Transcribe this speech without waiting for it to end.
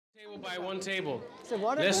We'll buy one table. So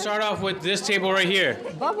what Let's start off with this table right here.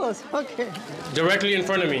 Bubbles, okay. Directly in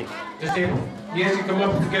front of me. This table. Yes, you come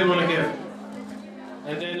up to get one again.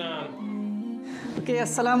 And then, Okay,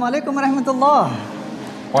 Assalamu alaikum wa rahmatullah.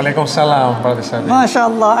 Walaikum salam, Brother Sadiq.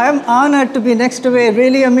 MashaAllah, I'm honored to be next to a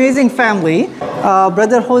really amazing family.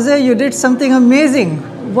 Brother Jose, you did something amazing.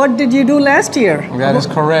 What did you do last year? That is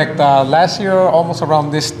correct. Last year, almost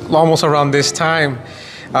around this time,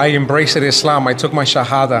 I embraced Islam. I took my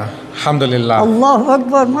Shahada. Alhamdulillah. Allahu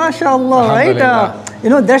Akbar, MashaAllah, right?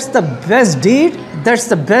 That's the best deed. That's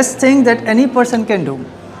the best thing that any person can do.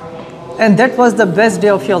 And that was the best day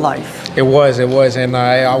of your life. It was, and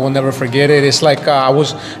I will never forget it. It's like I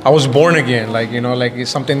was born again. Like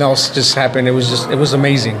something else just happened. It was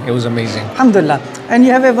amazing. It was amazing. Alhamdulillah. And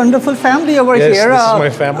you have a wonderful family over yes, here. This is my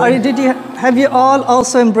family. Have you all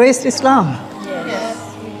also embraced Islam? Yes.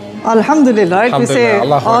 Alhamdulillah, right? We say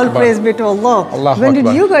Allahu all Akbar. praise be to Allah. Allahu When did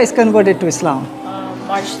Akbar. you guys convert it to Islam?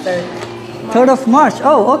 March 3rd. 3rd of March.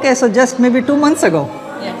 Oh, okay. So just maybe 2 months ago.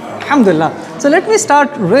 Yeah. Alhamdulillah. So let me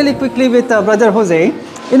start really quickly with Brother Jose.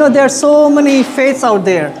 There are so many faiths out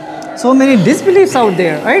there, so many disbeliefs out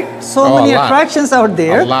there, right? So many attractions out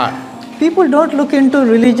there. A lot. People don't look into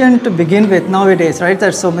religion to begin with nowadays, right?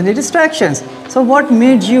 There's so many distractions. So what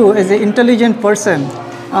made you as an intelligent person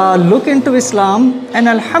look into Islam and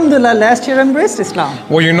Alhamdulillah last year embraced Islam?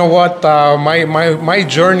 Well, you know what? My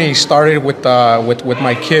journey started with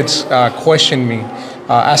my kids questioning me,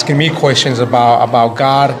 asking me questions about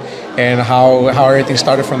God and how everything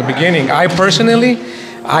started from the beginning. I personally,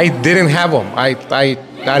 I didn't have them. I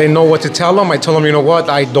didn't know what to tell them. I told them, you know what?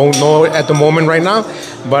 I don't know at the moment right now,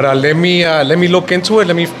 but let me look into it.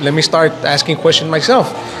 Let me start asking questions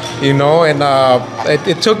myself. And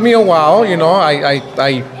it took me a while.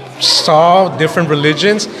 I saw different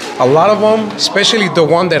religions. A lot of them, especially the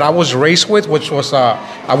one that I was raised with, which was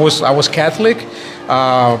I was Catholic.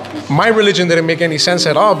 My religion didn't make any sense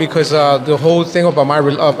at all because the whole thing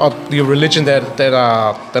about the religion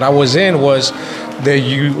that I was in was that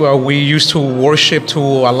we used to worship to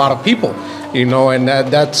a lot of people, and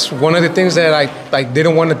that's one of the things that I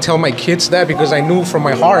didn't want to tell my kids that because I knew from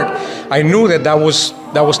my heart, I knew that was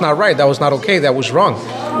not right, that was not okay, that was wrong,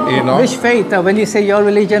 Which faith? When you say your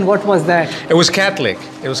religion, what was that? It was Catholic.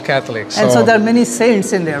 And so there are many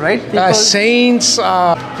saints in there, right? Saints,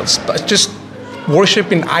 just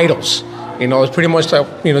worshiping idols. It's pretty much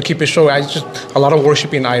keep it short. Just a lot of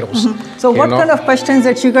worshiping idols. Mm-hmm. So what kind of questions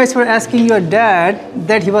that you guys were asking your dad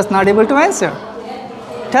that he was not able to answer?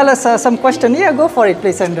 Tell us some question. Yeah, go for it,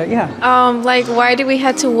 please, Sandra. Yeah. Like, why do we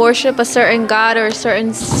have to worship a certain god or a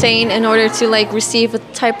certain saint in order to receive a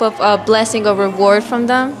type of blessing or reward from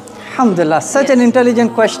them? Alhamdulillah, such an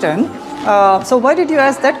intelligent question. So why did you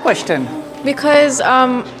ask that question? Because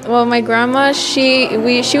my grandma, she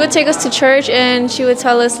would take us to church and she would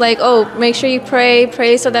tell us make sure you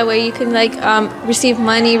pray so that way you can receive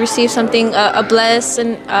money, receive something, a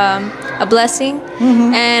blessing.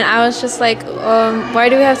 Mm-hmm. And I was just like, why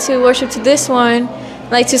do we have to worship to this one?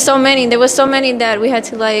 To so many, there were so many that we had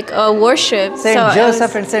to worship. Saint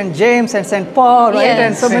Joseph and Saint James and Saint Paul, right? Yes.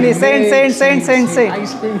 And so many saints.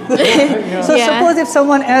 So suppose if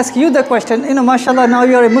someone asks you the question, mashallah, now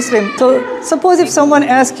you're a Muslim. So suppose if someone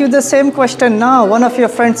asks you the same question now, one of your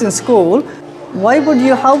friends in school,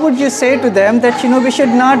 how would you say to them that, we should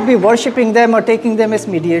not be worshipping them or taking them as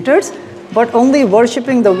mediators, but only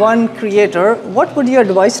worshipping the one creator? What would you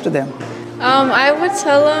advise to them? I would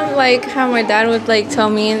tell them how my dad would tell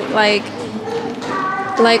me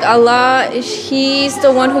Allah, He's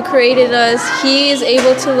the one who created us. He is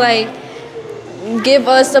able to give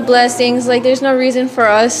us the blessings. There's no reason for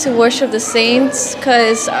us to worship the saints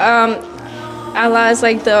because Allah is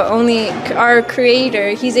our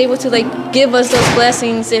creator. He's able to give us those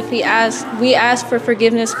blessings if we ask for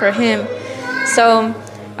forgiveness for Him. So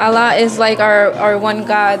Allah is our one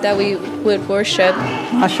God that we would worship.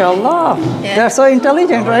 MashaAllah. Yeah. They're so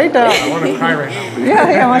intelligent, right? I want to cry right now.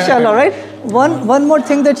 Yeah, MashaAllah, right? One more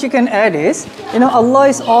thing that you can add is, Allah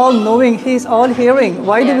is all knowing, He is all hearing.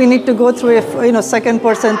 Why do we need to go through a second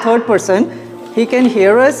person, third person? He can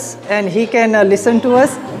hear us and He can listen to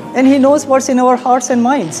us and He knows what's in our hearts and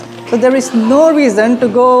minds. So there is no reason to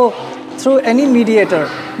go through any mediator,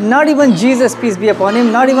 not even Jesus, peace be upon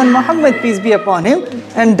Him, not even Muhammad, peace be upon Him,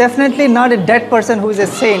 and definitely not a dead person who is a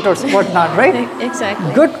saint or whatnot, right?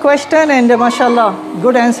 Exactly. Good question and mashallah,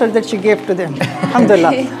 good answer that you gave to them.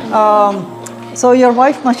 Alhamdulillah. So your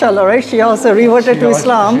wife, mashallah, right? She also reverted to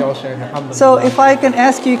Islam. So if I can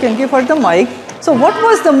ask you, you can give her the mic. So what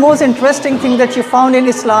was the most interesting thing that you found in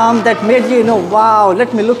Islam that made you, wow,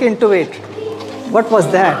 let me look into it? What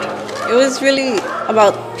was that? It was really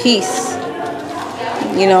about peace.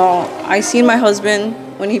 You know, I seen my husband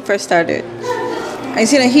when he first started. I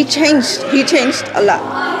seen that he changed. He changed a lot.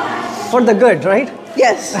 For the good, right?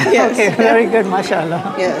 Yes. Yes. Okay, very good,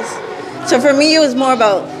 mashallah. Yes. So for me, it was more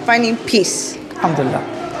about finding peace. Alhamdulillah.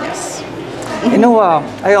 Yes. You know,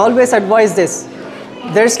 I always advise this.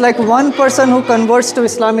 There's like one person who converts to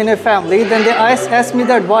Islam in a family, then they ask me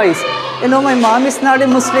the advice. You know, my mom is not a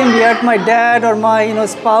Muslim yet, my dad or my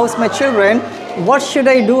spouse, my children, what should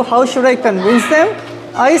I do? How should I convince them?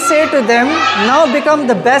 I say to them, now become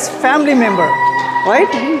the best family member, right?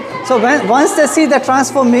 So once they see the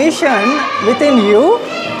transformation within you,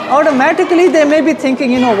 automatically they may be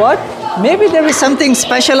thinking, you know what? Maybe there is something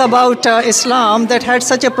special about Islam that had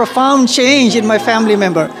such a profound change in my family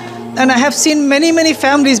member. And I have seen many, many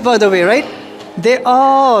families, by the way, right? They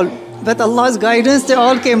all, with Allah's guidance, they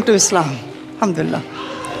all came to Islam. Alhamdulillah.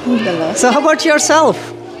 Alhamdulillah. So how about yourself?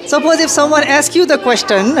 Suppose if someone asks you the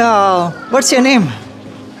question, what's your name?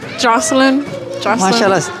 Jocelyn.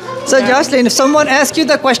 MashaAllah. So Jocelyn, if someone asks you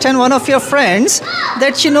the question, one of your friends,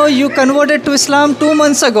 that you converted to Islam 2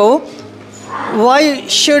 months ago, why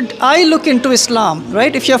should I look into Islam,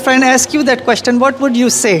 right? If your friend asks you that question, what would you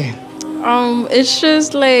say? It's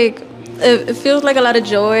just like it feels like a lot of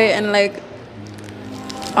joy and like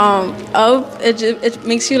it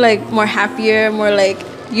makes you like more happier, more like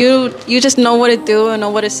you just know what to do and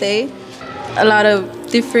know what to say. A lot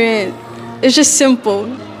of different. It's just simple.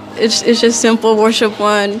 It's just simple. Worship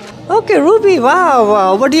one. Okay, Ruby.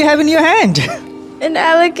 Wow. What do you have in your hand? An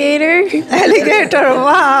alligator. Alligator.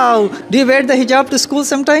 Wow. Do you wear the hijab to school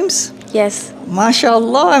sometimes? Yes.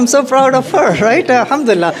 MashaAllah, I'm so proud of her, right?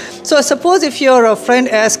 Alhamdulillah. So suppose if your friend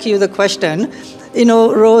asks you the question,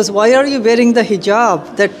 Rose, why are you wearing the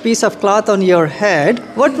hijab, that piece of cloth on your head?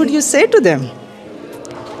 What would you say to them?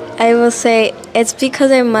 I will say it's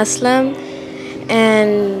because I'm Muslim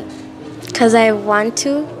and because I want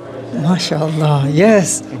to. MashaAllah,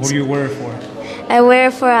 yes. Who do you wear it for? I wear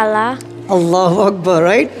it for Allah. Allahu Akbar,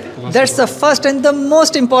 right? That's the first and the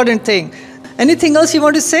most important thing. Anything else you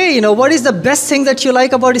want to say? What is the best thing that you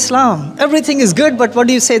like about Islam? Everything is good, but what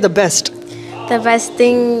do you say the best? The best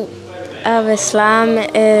thing of Islam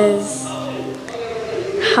is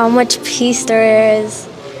how much peace there is,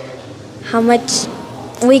 how much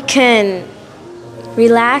we can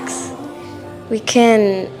relax, we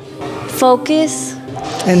can focus.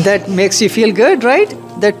 And that makes you feel good, right?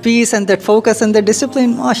 That peace and that focus and that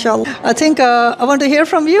discipline, mashallah. I think I want to hear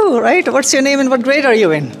from you, right? What's your name and what grade are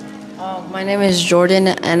you in? My name is Jordan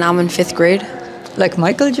and I'm in 5th grade. Like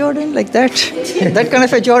Michael Jordan, like that? That kind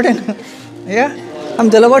of a Jordan? Yeah?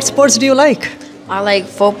 Alhamdulillah, what sports do you like? I like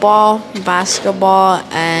football, basketball,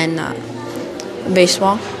 and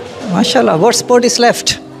baseball. MashaAllah, what sport is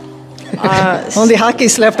left? Only hockey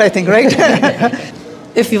is left, I think, right?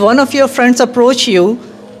 If one of your friends approach you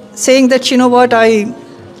saying that, what, I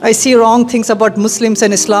see wrong things about Muslims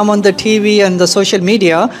and Islam on the TV and the social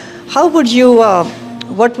media, how would you,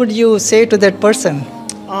 what would you say to that person?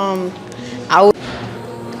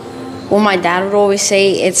 Well, my dad would always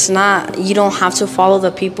say, you don't have to follow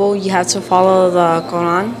the people, you have to follow the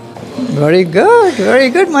Qur'an. Very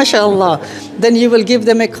good, mashallah. Then you will give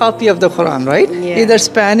them a copy of the Quran, right? Yeah. Either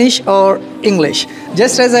Spanish or English.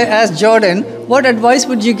 Just as I asked Jordan, what advice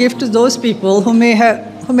would you give to those people who may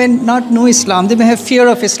not know Islam? They may have fear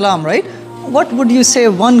of Islam, right? What would you say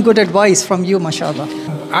one good advice from you, mashallah?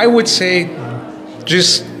 I would say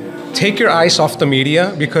just take your eyes off the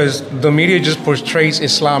media, because the media just portrays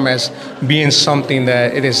Islam as being something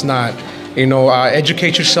that it is not.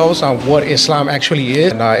 Educate yourselves on what Islam actually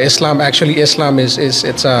is. Islam is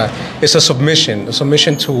it's a submission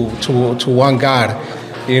to one God.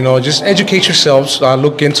 Just educate yourselves,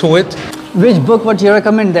 look into it. Which book would you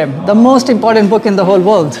recommend them? The most important book in the whole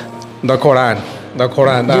world? The Quran. Do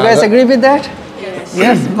you guys agree with that?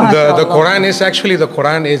 Yes. The Quran is actually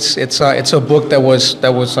it's a book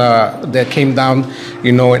that came down,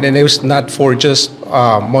 and it was not for just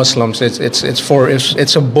Muslims.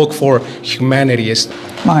 It's a book for humanity.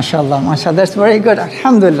 MashaAllah, that's very good.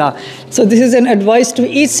 Alhamdulillah. So this is an advice to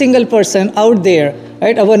each single person out there,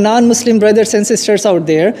 right? Our non-Muslim brothers and sisters out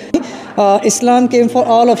there. Islam came for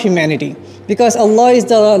all of humanity because Allah is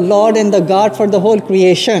the Lord and the God for the whole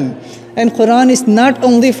creation. And Quran is not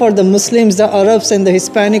only for the Muslims, the Arabs and the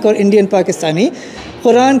Hispanic or Indian Pakistani.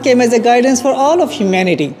 Quran came as a guidance for all of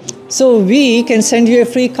humanity. So we can send you a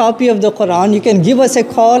free copy of the Quran. You can give us a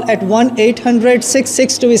call at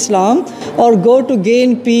 1-800-662-ISLAM or go to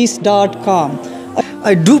gainpeace.com.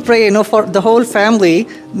 I do pray, for the whole family.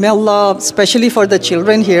 May Allah, especially for the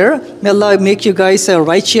children here, may Allah make you guys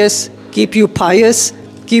righteous, keep you pious,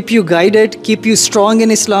 keep you guided, keep you strong in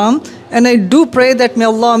Islam. And I do pray that may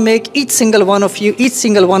Allah make each single one of you, each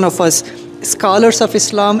single one of us, scholars of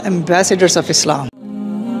Islam, ambassadors of Islam.